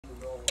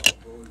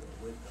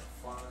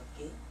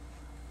funky.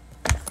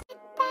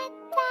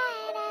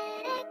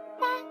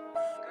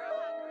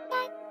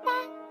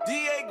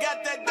 DA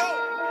got that dope.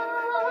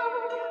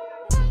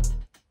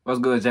 What's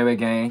good, JAYYWAY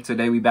gang?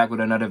 Today we back with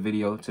another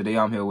video. Today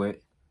I'm here with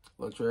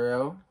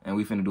Latrell. And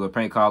we finna do a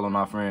prank call on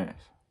our friends.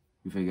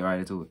 We finna get right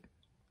into it.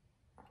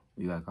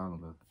 You gotta call them,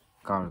 bro.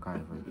 Call her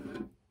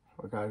first.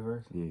 What call her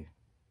first? Yeah.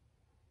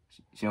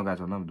 She don't got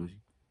your number, do she?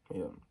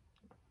 Yeah.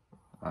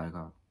 Alright,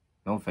 call.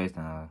 Don't FaceTime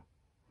her.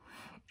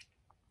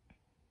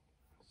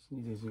 She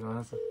gonna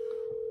answer.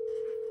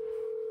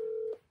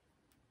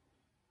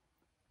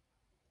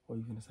 What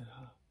you finna say to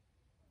her?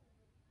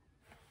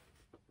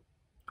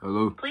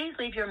 Hello? Please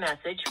leave your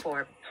message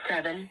for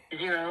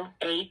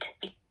 708.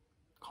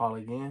 Call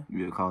again?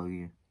 Yeah, call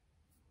again.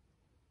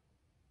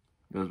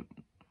 Just...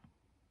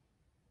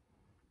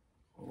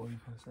 What you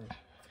finna say?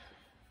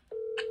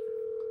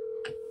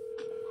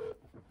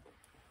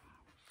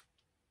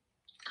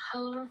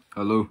 Hello?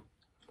 Hello?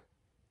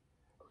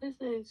 What is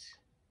this?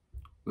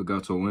 Look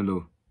out your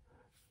window.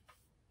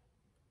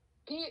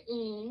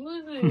 What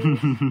is this?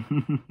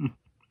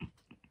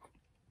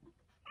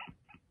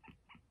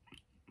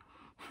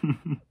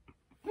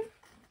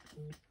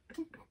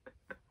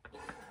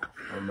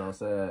 I'm not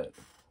sad.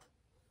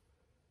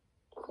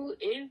 Who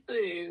is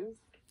this?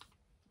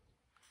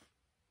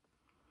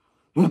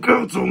 Look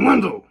out your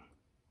window!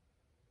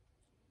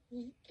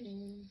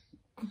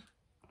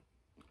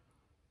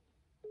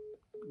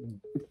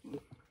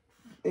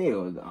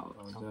 Ew, dog.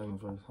 I'm telling you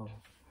first. Hold on.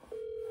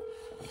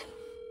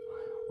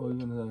 What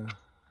you gonna say?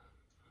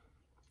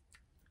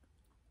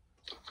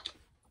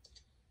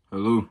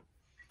 Hello?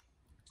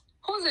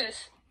 Who's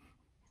this?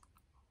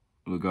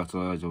 Look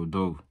outside your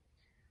door.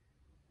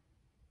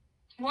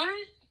 What?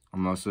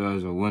 I'm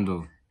outside your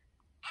window.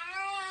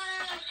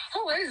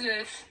 Who is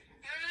this?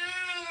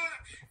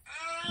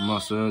 I'm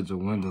outside your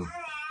window.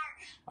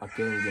 I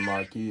can't get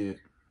my kid.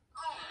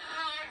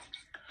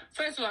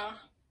 First of all,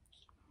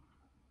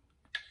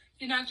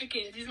 you're not your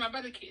kids. These are my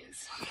brother's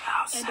kids.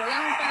 And don't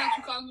let him find out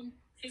you call them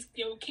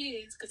your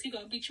kids, because he's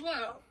going to beat you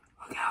up.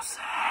 Look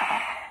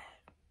outside.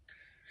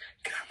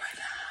 Get on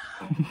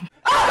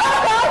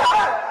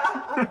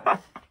my phone.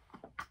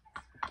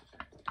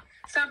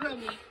 Stop playing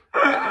with me.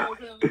 I'm not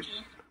playing with you.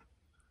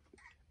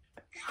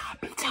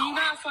 And you're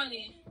not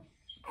funny.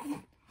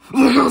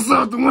 Look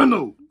outside the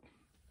window.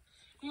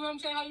 You know what I'm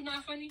saying? How you're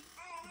not funny?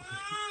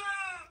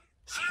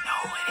 She know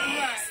who it is.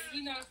 Right,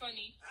 you're not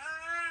funny.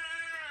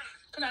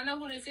 Because I know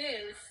who this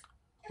is.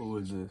 Who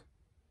is this?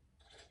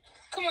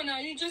 Come on now,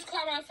 you just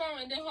called my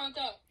phone and then hung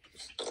up.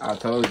 I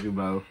told you,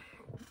 bro.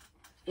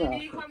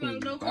 You call my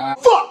no call.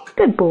 Fuck!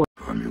 Good boy.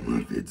 I'm at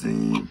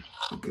 115.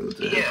 Okay, what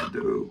the hell to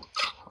do?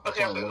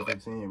 Okay, I'm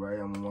 115, right?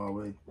 I'm on my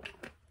way.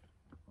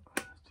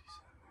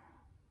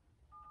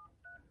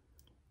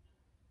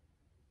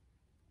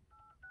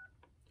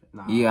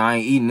 Nah. Yeah, I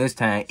ain't eating this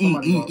time.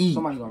 Eat.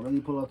 Somebody gonna really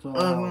pull up to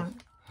our house.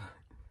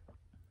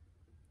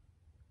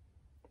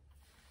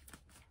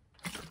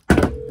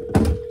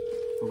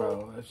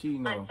 Bro, if she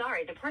know. I'm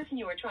sorry, the person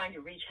you are trying to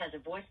reach has a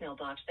voicemail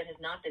box that has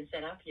not been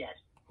set up yet.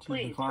 She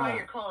Please declined. try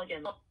your call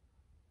again.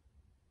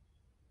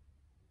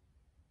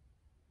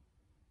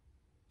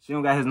 She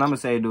don't got his number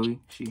saved, do he?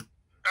 She. I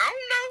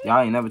don't know.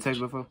 Y'all ain't never texted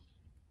before?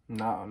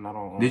 Nah, not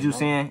on. Did you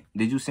send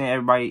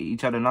everybody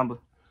each other number?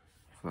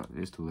 Fuck,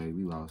 it's too late.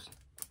 We lost.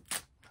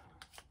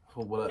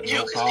 For what? You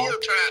No can call? still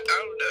try. I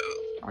don't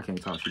know. I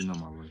can't talk. She know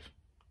my voice.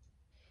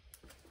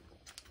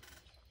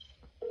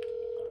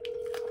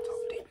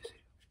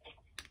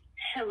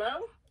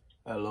 Hello?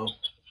 Hello.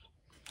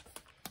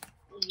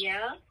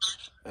 Yeah?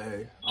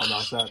 Hey, I'm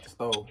outside the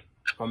stove.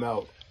 Come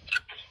out.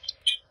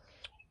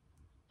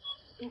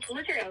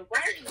 Literally, why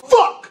are you...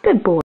 Fuck!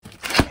 Good boy.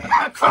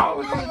 I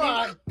told you. Oh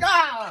my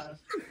god.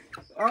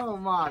 Oh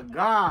my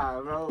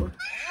god, bro.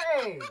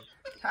 Hey,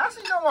 how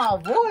she know my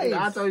voice?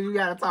 I told you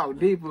gotta talk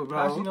deeper, bro.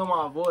 How she know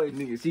my voice?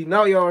 Nigga, she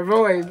know your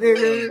voice,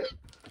 nigga. You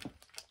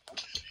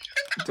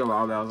talking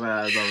about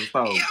outside on the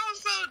stove. Y'all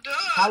so dumb.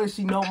 How does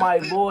she know my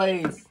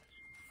voice?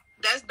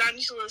 That's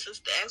Danisha's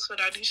sister. Ask for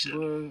Danisha.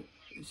 Boy,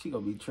 she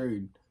gonna be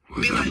triggered.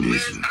 Be like,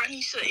 where's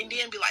Danisha? And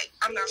then be like,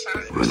 I'm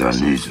outside. Where's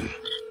Danisha?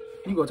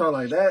 You gonna talk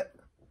like that?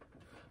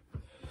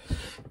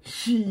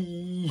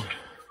 She.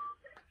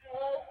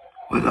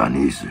 Where's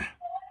Danisha?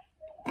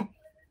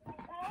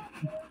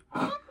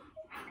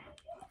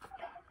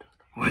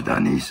 Where's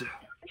Danisha?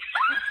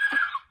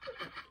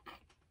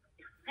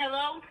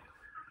 Hello?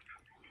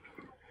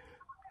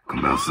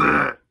 Come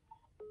outside.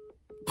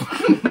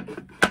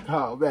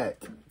 Call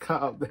back.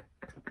 Call back.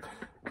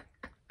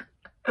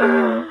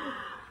 I'm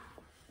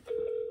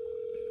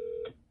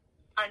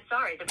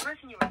sorry, the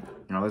person you were...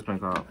 No, let's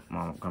prank call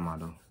Mom. Come on,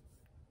 though.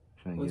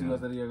 What you gonna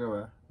say to your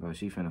girl? Bro,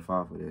 she finna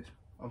fall for this.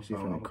 She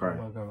finna cry.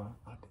 My grandma.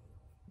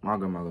 My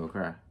grandma gonna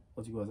cry.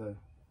 What you gonna say?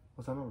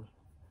 What's that number?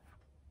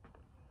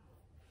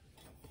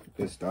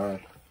 Good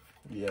start.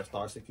 Yeah,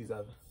 star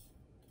 67.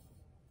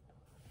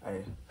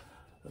 Hey,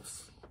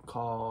 let's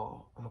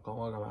call. I'm gonna call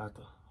my grandma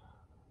after.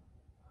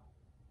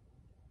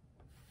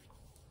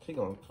 She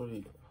gonna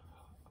tweet.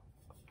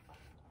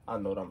 I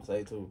know what I'm gonna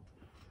say too.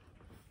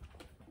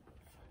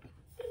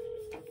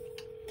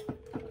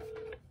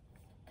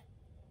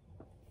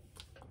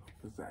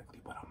 Exactly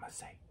what I'm gonna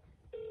say.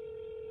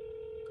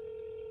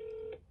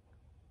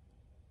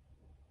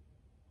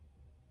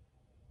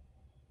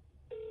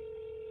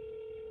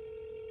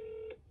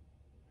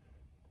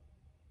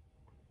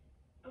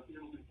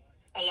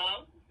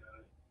 Hello?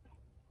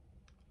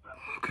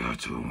 Look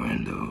out your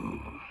window.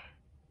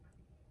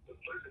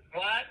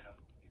 What?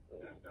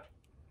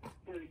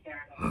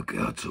 Look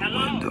out your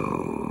Hello?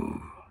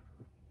 window.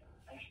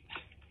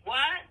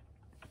 What?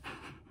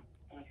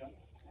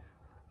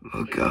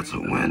 Look out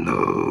your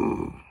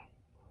window.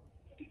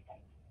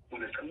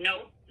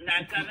 Nope,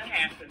 not gonna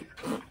happen.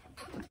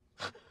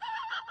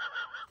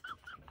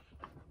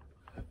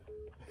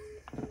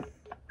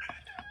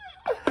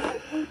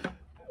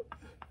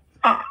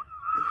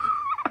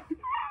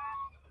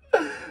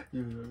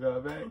 You gonna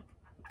call back?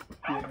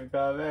 You gonna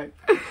call back?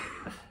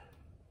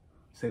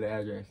 Say the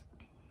address.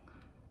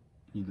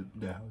 You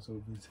the house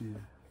over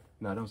here.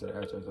 No, don't say the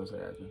address. Don't say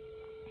the address.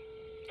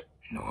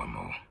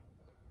 Normal.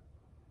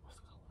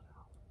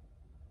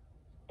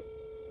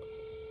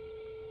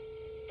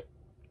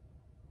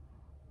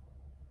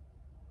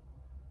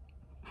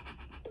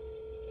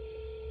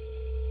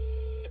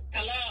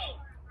 Hello?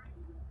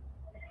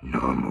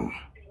 Normal.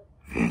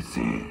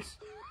 Vincent.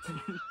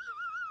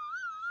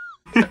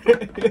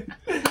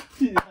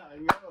 She not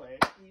going.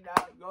 She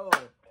not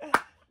going.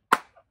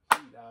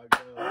 She not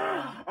going.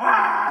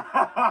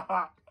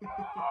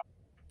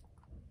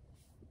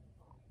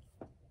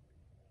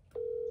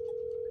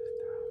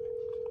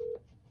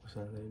 What's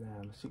that lay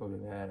down? She gonna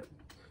be mad.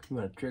 You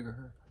wanna trigger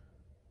her?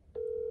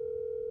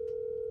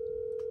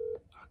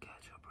 I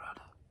got your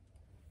brother.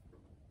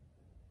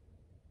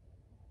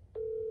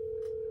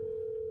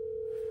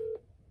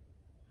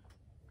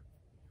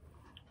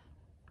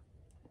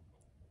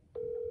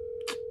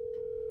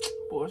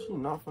 Boy, she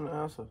not finna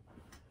answer.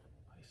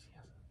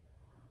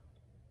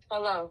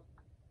 Hello?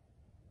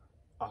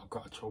 I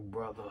got your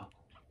brother.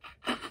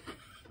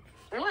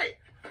 What?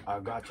 I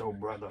got your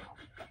brother.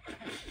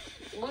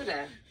 What's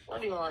that?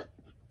 What do you want?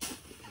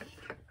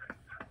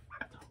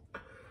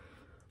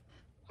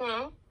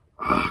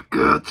 I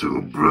got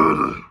your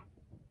brother.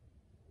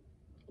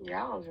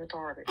 Y'all was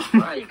retarded.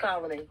 Why are you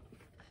calling me?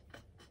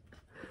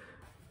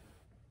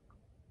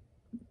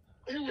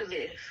 Who is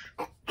this?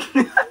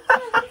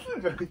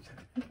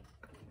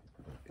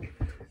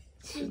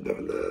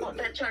 Want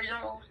that church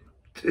on?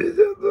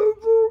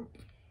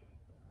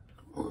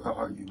 Where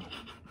are you?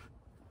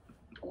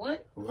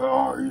 What? Where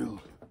are you?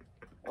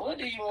 What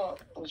do you want?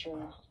 What's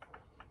wrong?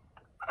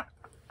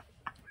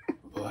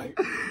 Like,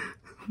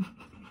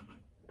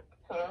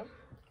 Huh?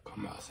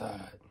 come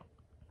outside.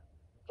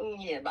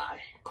 Yeah, bye.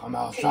 Come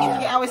Usually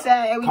outside.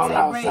 outside every Come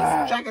 10 breaks,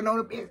 outside. tracking on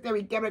the bitch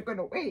every damn going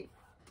away.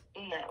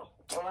 No.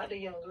 Well, why do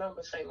your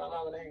number say my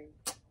mama name?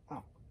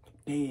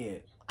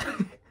 Dead.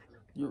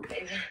 You.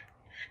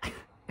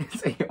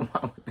 Say your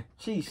mama.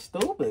 She's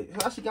stupid.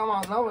 How she got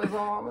my number? It's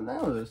on my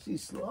number.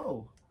 She's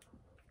slow.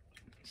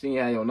 She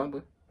ain't have your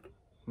number?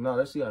 No,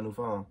 that she got a new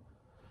phone.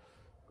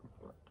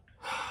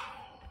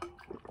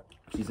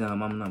 She sent her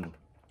mama number.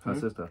 Her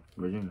sister,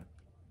 Regina.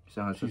 She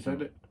sent her She sister.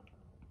 said it.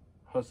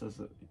 Her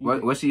sister.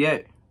 Where she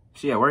at?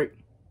 She at work?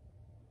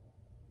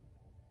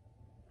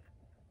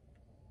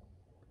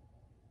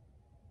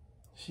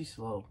 She's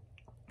slow.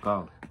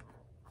 Call.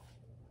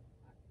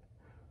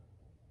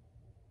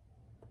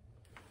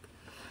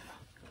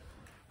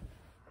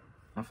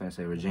 I'm finna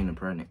say Regina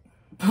pregnant.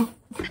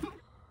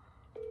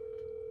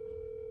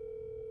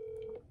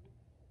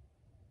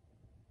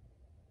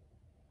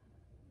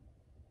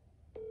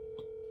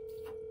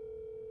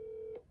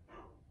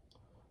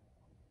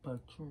 But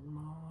your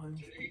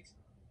mind.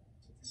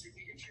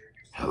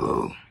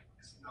 Hello.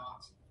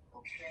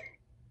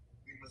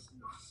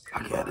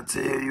 I gotta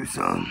tell you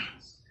something.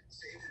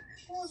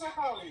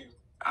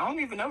 I don't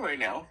even know right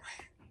now.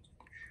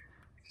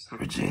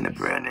 Regina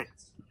pregnant.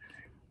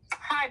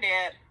 Hi,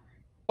 Dad.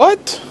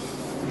 What?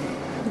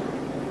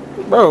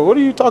 Bro, what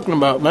are you talking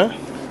about, man?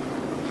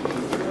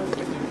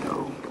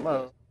 No.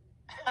 Bro.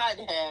 Hi,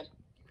 Dad.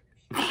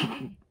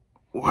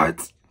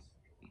 What?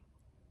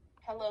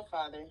 Hello,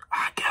 Father.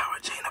 I got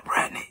Regina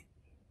pregnant.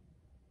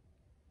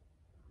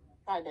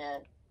 Hi,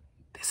 Dad.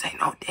 This ain't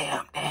no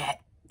damn dad.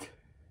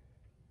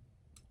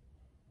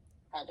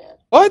 Hi, Dad.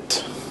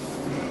 What?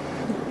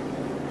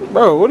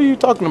 Bro, what are you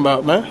talking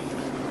about, man?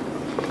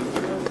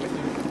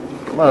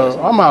 Bro,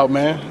 I'm out,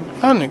 man.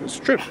 That nigga's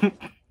tripping.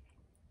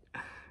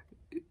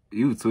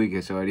 You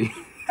tweaking, shorty.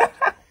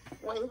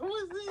 Wait, who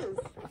is this?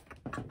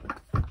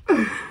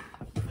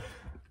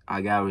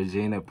 I got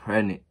Regina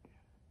pregnant.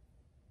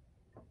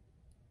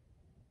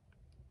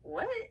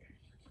 What?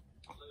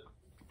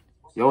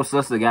 Your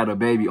sister got a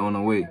baby on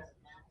the way.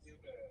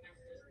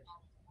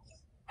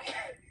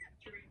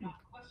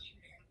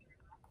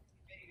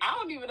 I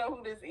don't even know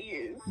who this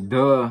is.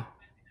 Duh.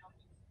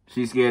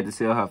 She's scared to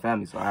tell her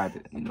family, so I had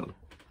to,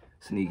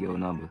 sneak your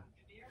number.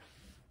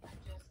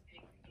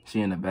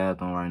 She in the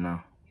bathroom right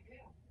now.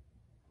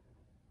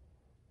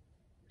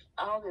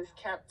 All this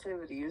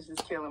captivity is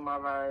just killing my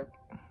vibe.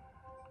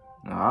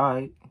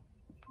 Alright.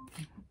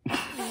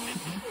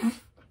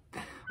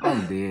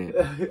 I'm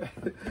dead.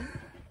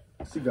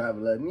 She gonna have a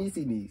little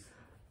niecey niece.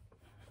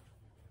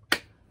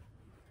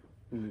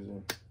 Who is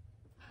that?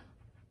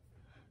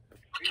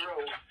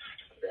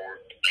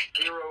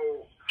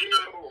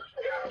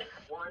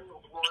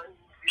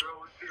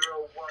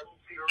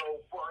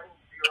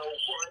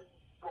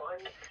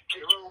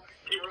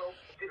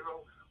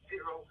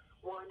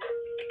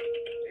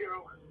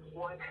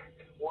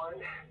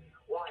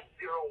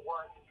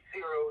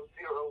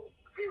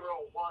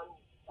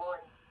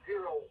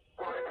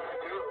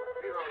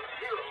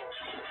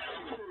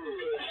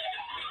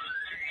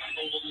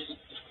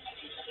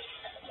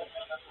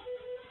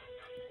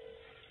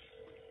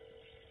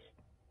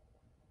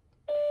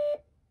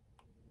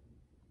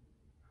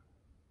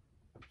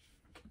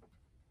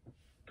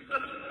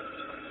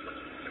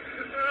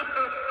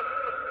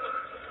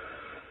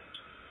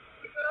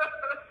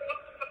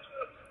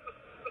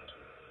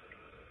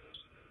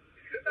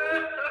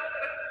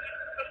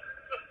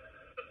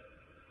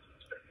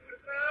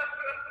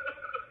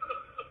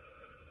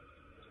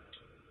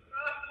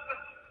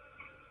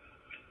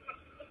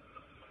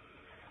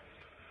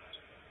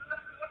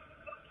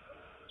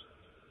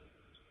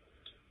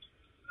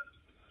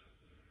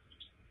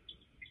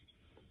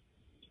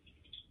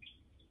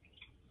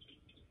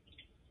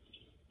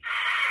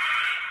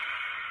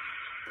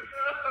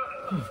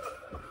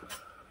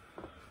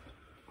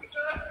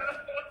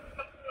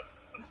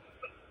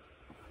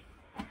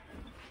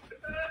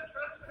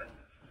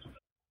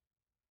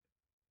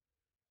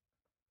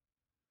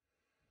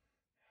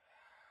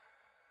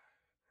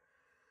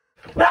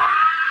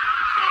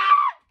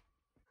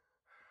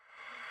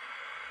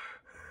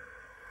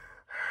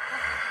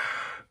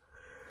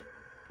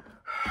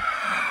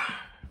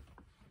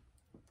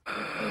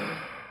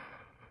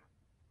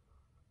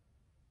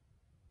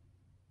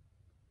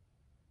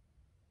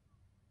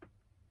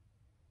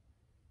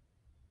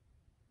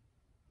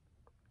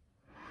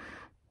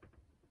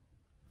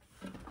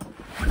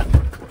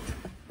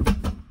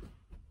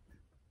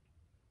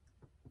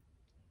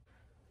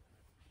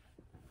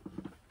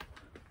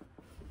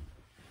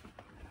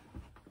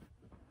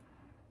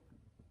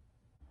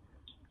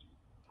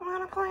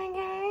 'Wanna play a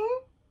game?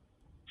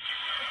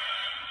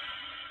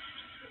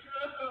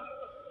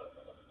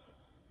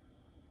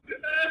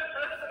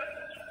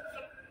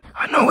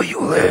 I know where you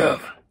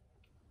live.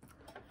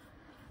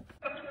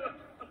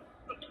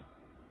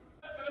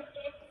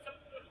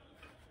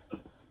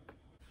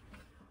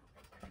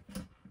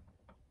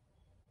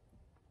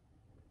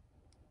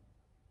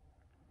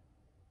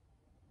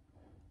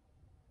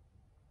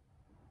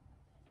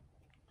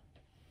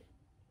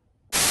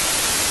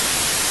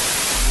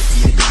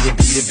 Beat it,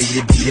 beat it, beat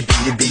it, beat it,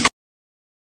 beat it, beat it.